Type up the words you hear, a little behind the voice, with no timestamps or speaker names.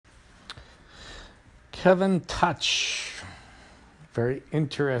Kevin Touch. Very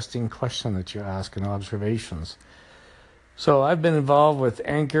interesting question that you ask and observations. So I've been involved with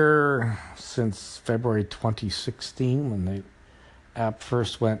Anchor since February 2016 when the app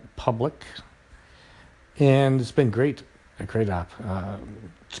first went public. And it's been great, a great app.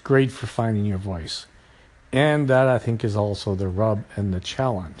 It's great for finding your voice. And that, I think, is also the rub and the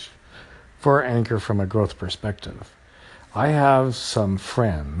challenge for Anchor from a growth perspective. I have some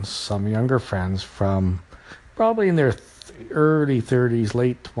friends, some younger friends from probably in their early 30s,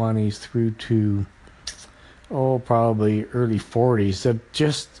 late 20s through to, probably early 40s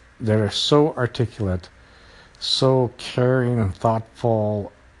that are so articulate, so caring and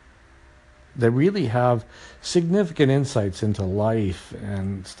thoughtful. They really have significant insights into life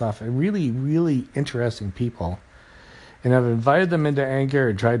and stuff, and really, really interesting people. And I've invited them into Anchor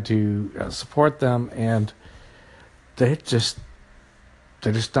and tried to support them, and they're just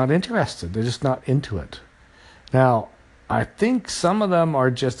not interested. They're just not into it. Now, I think some of them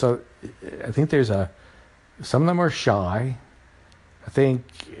are some of them are shy. I think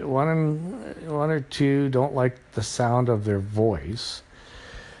one or two don't like the sound of their voice.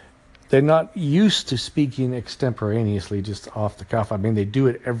 They're not used to speaking extemporaneously, just off the cuff. I mean, they do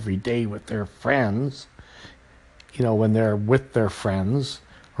it every day with their friends, when they're with their friends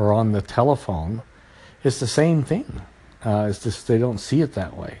or on the telephone. It's the same thing. It's just they don't see it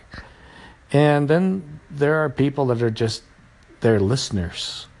that way. And then there are people that are they're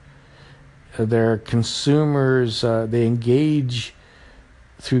listeners. They're consumers. They engage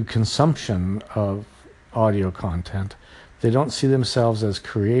through consumption of audio content. They don't see themselves as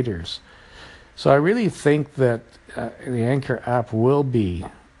creators. So I really think that the Anchor app will be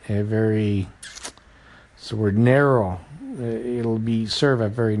a very narrow. It'll serve a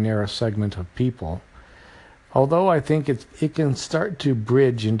very narrow segment of people. Although I think it can start to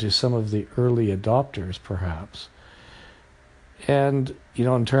bridge into some of the early adopters, perhaps. And,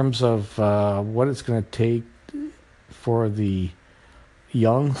 in terms of what it's going to take for the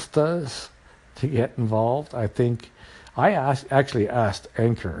youngsters to get involved, I think I actually asked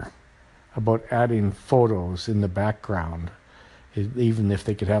Anchor about adding photos in the background, even if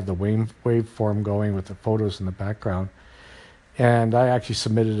they could have the waveform going with the photos in the background. And I actually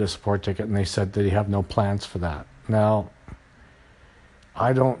submitted a support ticket, and they said that they have no plans for that. Now,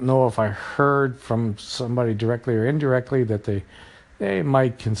 I don't know if I heard from somebody directly or indirectly that they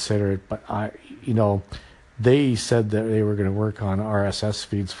might consider it, but they said that they were going to work on RSS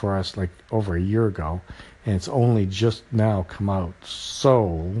feeds for us like over a year ago, and it's only just now come out.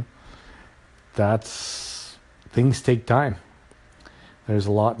 So things take time. There's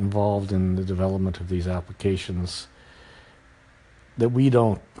a lot involved in the development of these applications that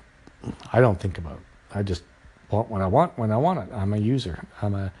I don't think about. I just want what I want when I want it. I'm a user.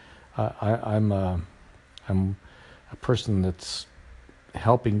 I'm a person that's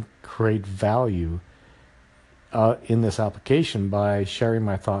helping create value in this application by sharing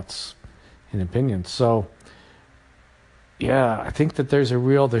my thoughts and opinions. So, yeah, I think that there's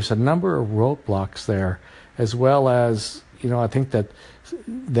a number of roadblocks there, as well as, I think that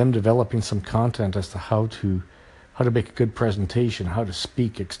them developing some content as to how to make a good presentation, how to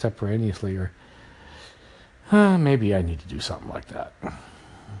speak extemporaneously, or maybe I need to do something like that.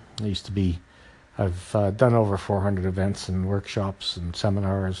 I've done over 400 events and workshops and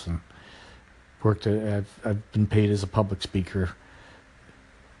seminars, and I've been paid as a public speaker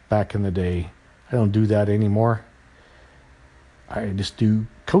back in the day. I don't do that anymore. I just do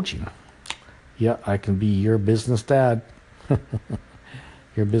coaching. Yeah, I can be your business dad.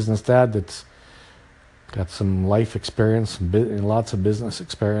 Your business dad that's got some life experience and lots of business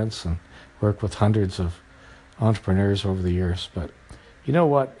experience, and worked with hundreds of entrepreneurs over the years. But you know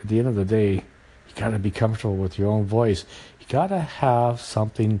what? At the end of the day, you got to be comfortable with your own voice. You got to have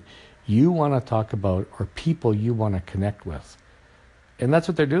something you want to talk about or people you want to connect with. And that's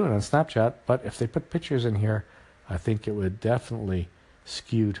what they're doing on Snapchat. But if they put pictures in here, I think it would definitely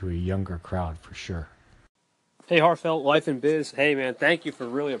skew to a younger crowd for sure. Hey, Heartfelt Life and Biz. Hey, man, thank you for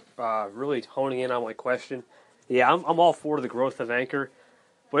really honing in on my question. Yeah, I'm all for the growth of Anchor,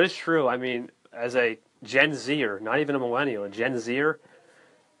 but it's true. I mean, as a Gen Zer, not even a millennial, a Gen Zer,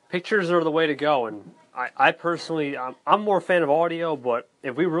 pictures are the way to go. And I personally, I'm more a fan of audio, but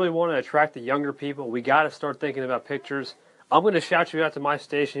if we really want to attract the younger people, we got to start thinking about pictures. I'm going to shout you out to my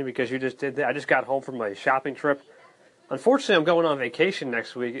station because you just did that. I just got home from my shopping trip. Unfortunately, I'm going on vacation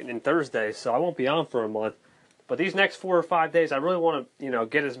next week and Thursday, so I won't be on for a month. But these next 4 or 5 days, I really want to,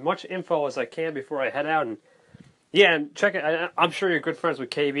 get as much info as I can before I head out. And yeah, and check it. I'm sure you're good friends with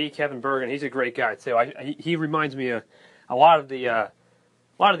KB, Kevin Bergen. He's a great guy too. He reminds me of a lot of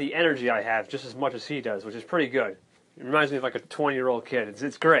a lot of the energy I have just as much as he does, which is pretty good. It reminds me of like a 20-year-old kid.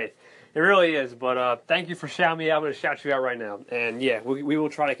 It's great. It really is. But thank you for shouting me out. I'm going to shout you out right now. And yeah, we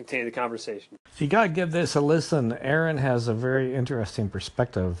will try to continue the conversation. So you got to give this a listen. Aaron has a very interesting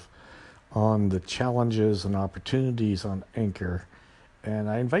perspective on the challenges and opportunities on Anchor. And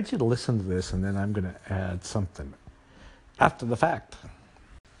I invite you to listen to this, and then I'm going to add something after the fact.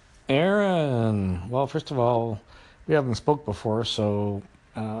 Aaron, well, first of all, we haven't spoke before, so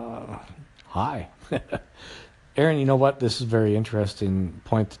hi. Aaron, you know what? This is a very interesting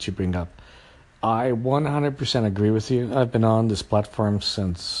point that you bring up. I 100% agree with you. I've been on this platform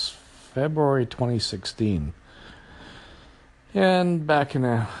since February 2016. And back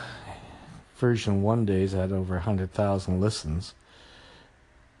in version 1 days, I had over 100,000 listens.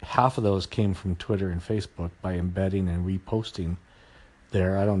 Half of those came from Twitter and Facebook by embedding and reposting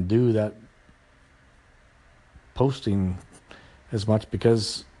there. I don't do that posting as much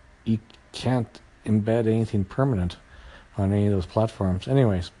because you can't embed anything permanent on any of those platforms.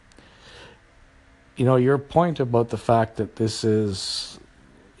 Anyways, you know, your point about the fact that this is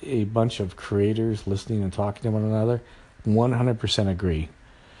a bunch of creators listening and talking to one another, 100% agree.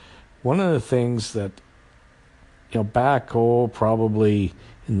 One of the things that, you know, back, probably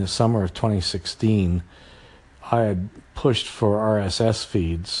in the summer of 2016, I had pushed for RSS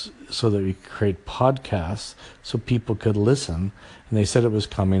feeds so that we could create podcasts so people could listen. And they said it was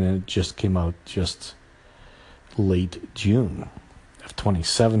coming, and it just came out just late June of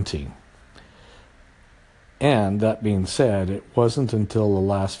 2017. And that being said, it wasn't until the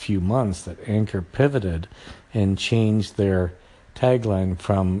last few months that Anchor pivoted and changed their tagline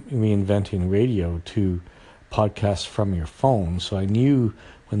from reinventing radio to podcasts from your phone. So I knew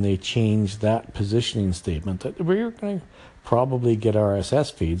when they changed that positioning statement that we were going to probably get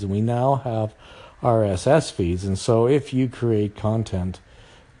RSS feeds, and we now have RSS feeds. And so if you create content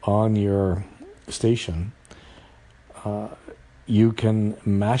on your station, you can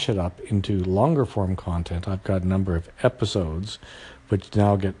mash it up into longer form content. I've got a number of episodes which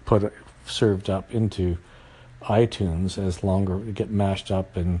now get served up into iTunes as longer, get mashed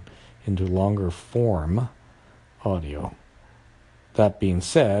up into longer form audio. That being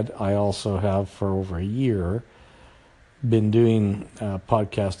said, I also have for over a year been doing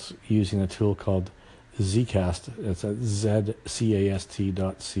podcasts using a tool called Zcast. It's at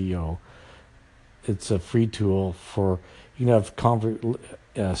zcast.co. It's a free tool for, you can have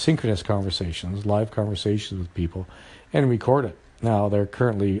synchronous conversations, live conversations with people, and record it. Now, they're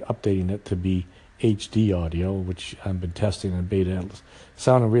currently updating it to be HD audio, which I've been testing in beta. It's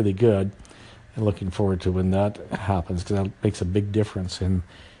sounding really good. And looking forward to when that happens, because that makes a big difference in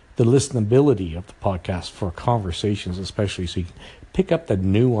the listenability of the podcast for conversations, especially so you can pick up the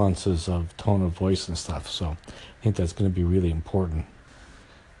nuances of tone of voice and stuff. So I think that's going to be really important.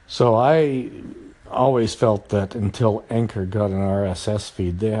 So I always felt that until Anchor got an RSS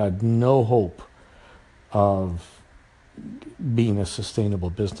feed, they had no hope of being a sustainable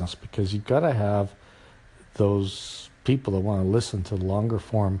business, because you've got to have those people that want to listen to longer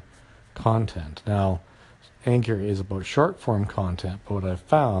form content. Now, Anchor is about short form content, but what I've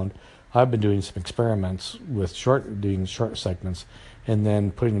found, I've been doing some experiments with doing short segments and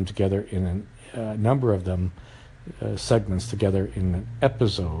then putting them together in a number of them, segments together in an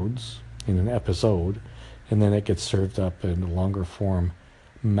episode, and then it gets served up in a longer form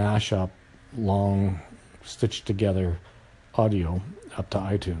mashup, long stitched together audio up to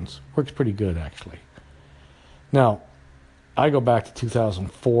iTunes. Works pretty good, actually. Now, I go back to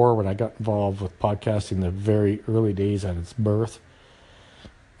 2004 when I got involved with podcasting, the very early days at its birth.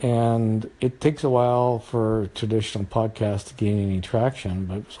 And it takes a while for traditional podcasts to gain any traction,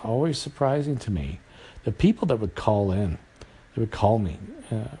 but it was always surprising to me. The people that would call in, they would call me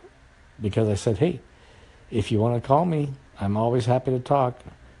because I said, hey, if you want to call me, I'm always happy to talk.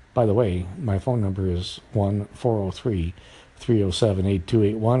 By the way, my phone number is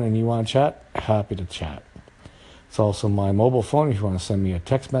 1-403-307-8281, and you want to chat? Happy to chat. It's also my mobile phone if you want to send me a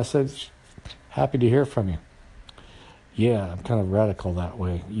text message. Happy to hear from you. Yeah, I'm kind of radical that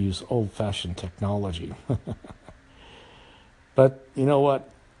way. Use old-fashioned technology. But you know what?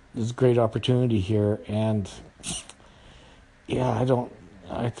 There's a great opportunity here, and yeah,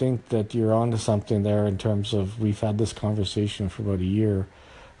 I think that you're onto something there in terms of, we've had this conversation for about a year.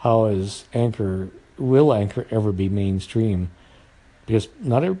 Will Anchor ever be mainstream? Because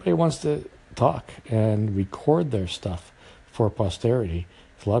not everybody wants to talk and record their stuff for posterity.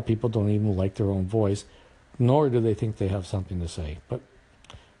 A lot of people don't even like their own voice, nor do they think they have something to say. But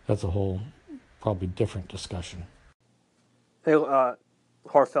that's a whole probably different discussion. Hey,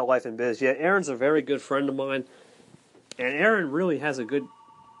 Heartfelt Life in Biz. Yeah, Aaron's a very good friend of mine, and Aaron really has a good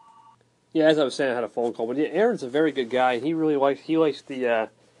Yeah, as I was saying, I had a phone call, but yeah, Aaron's a very good guy. He really likes the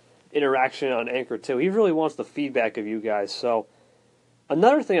interaction on Anchor too. He really wants the feedback of you guys. So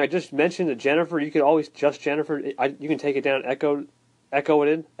another thing I just mentioned to Jennifer, you could always just Jennifer. You can take it down, echo it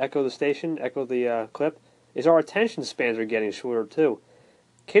in, echo the station, echo the clip. Is our attention spans are getting shorter too.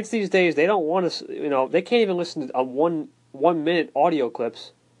 Kids these days, they don't want to, they can't even listen to 1 minute audio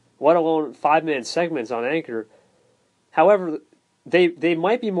clips, let alone 5 minute segments on Anchor. However, they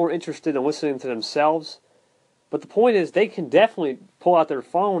might be more interested in listening to themselves, but the point is they can definitely pull out their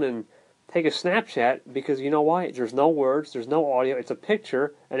phone and take a Snapchat because you know why? There's no words, there's no audio, it's a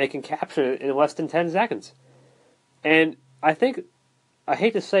picture, and they can capture it in less than 10 seconds. And I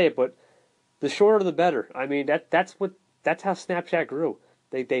hate to say it, but the shorter the better. I mean, that's how Snapchat grew.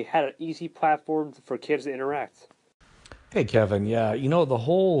 They had an easy platform for kids to interact. Hey, Kevin. Yeah,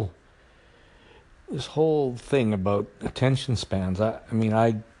 this whole thing about attention spans. I mean,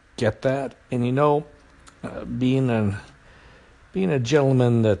 I get that, and being a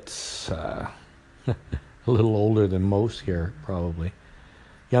gentleman that's a little older than most here, probably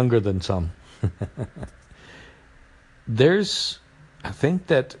younger than some. I think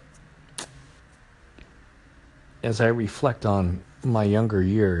that as I reflect on my younger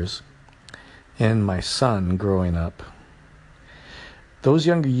years and my son growing up, those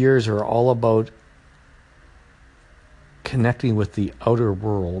younger years are all about connecting with the outer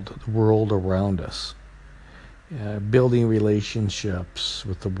world, the world around us, building relationships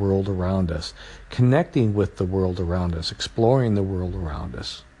with the world around us, connecting with the world around us, exploring the world around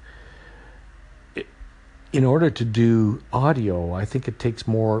us. In order to do audio, I think it takes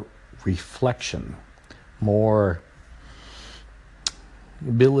more reflection, more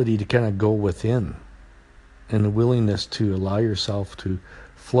ability to kind of go within, and the willingness to allow yourself to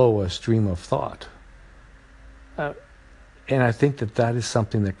flow a stream of thought. And I think that is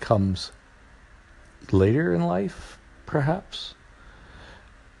something that comes later in life, perhaps.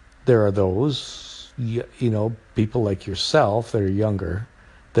 There are those, people like yourself that are younger,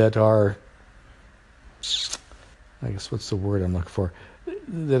 that are, I guess what's the word I'm looking for,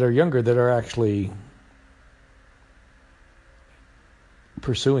 that are younger, that are actually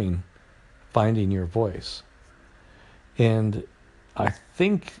pursuing finding your voice. And I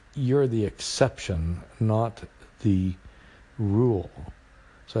think you're the exception, not the rule.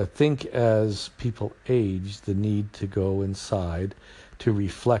 So I think as people age, the need to go inside to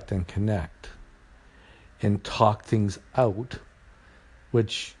reflect and connect and talk things out,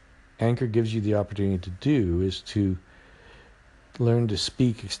 which Anchor gives you the opportunity to do, is to learn to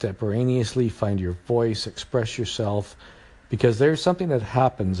speak extemporaneously, find your voice, express yourself, because there's something that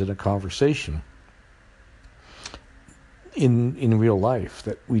happens in a conversation in real life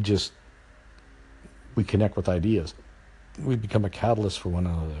that we connect with ideas. We become a catalyst for one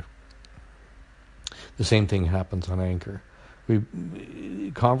another. The same thing happens on Anchor.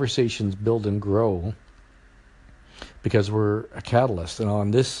 Conversations build and grow because we're a catalyst. And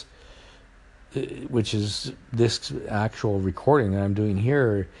on this, which is this actual recording that I'm doing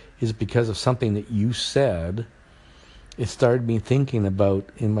here, is because of something that you said. It started me thinking about,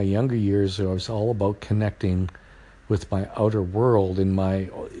 in my younger years, it was all about connecting with my outer world.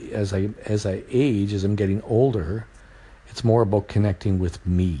 As I age, as I'm getting older, it's more about connecting with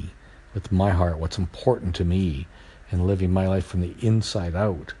me, with my heart, what's important to me, and living my life from the inside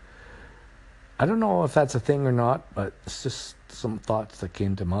out. I don't know if that's a thing or not, but it's just some thoughts that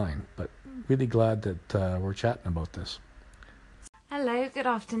came to mind. But really glad that we're chatting about this. Hello, good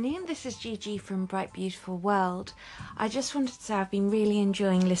afternoon. This is Gigi from Bright Beautiful World. I just wanted to say I've been really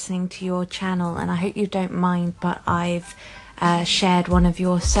enjoying listening to your channel, and I hope you don't mind, but I've shared one of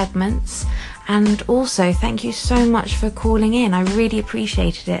your segments. And also, thank you so much for calling in. I really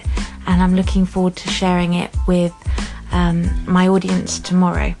appreciated it, and I'm looking forward to sharing it with my audience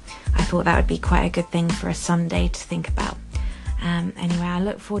tomorrow. I thought that would be quite a good thing for a Sunday to think about. Anyway, I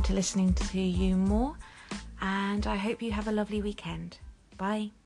look forward to listening to you more. And I hope you have a lovely weekend. Bye.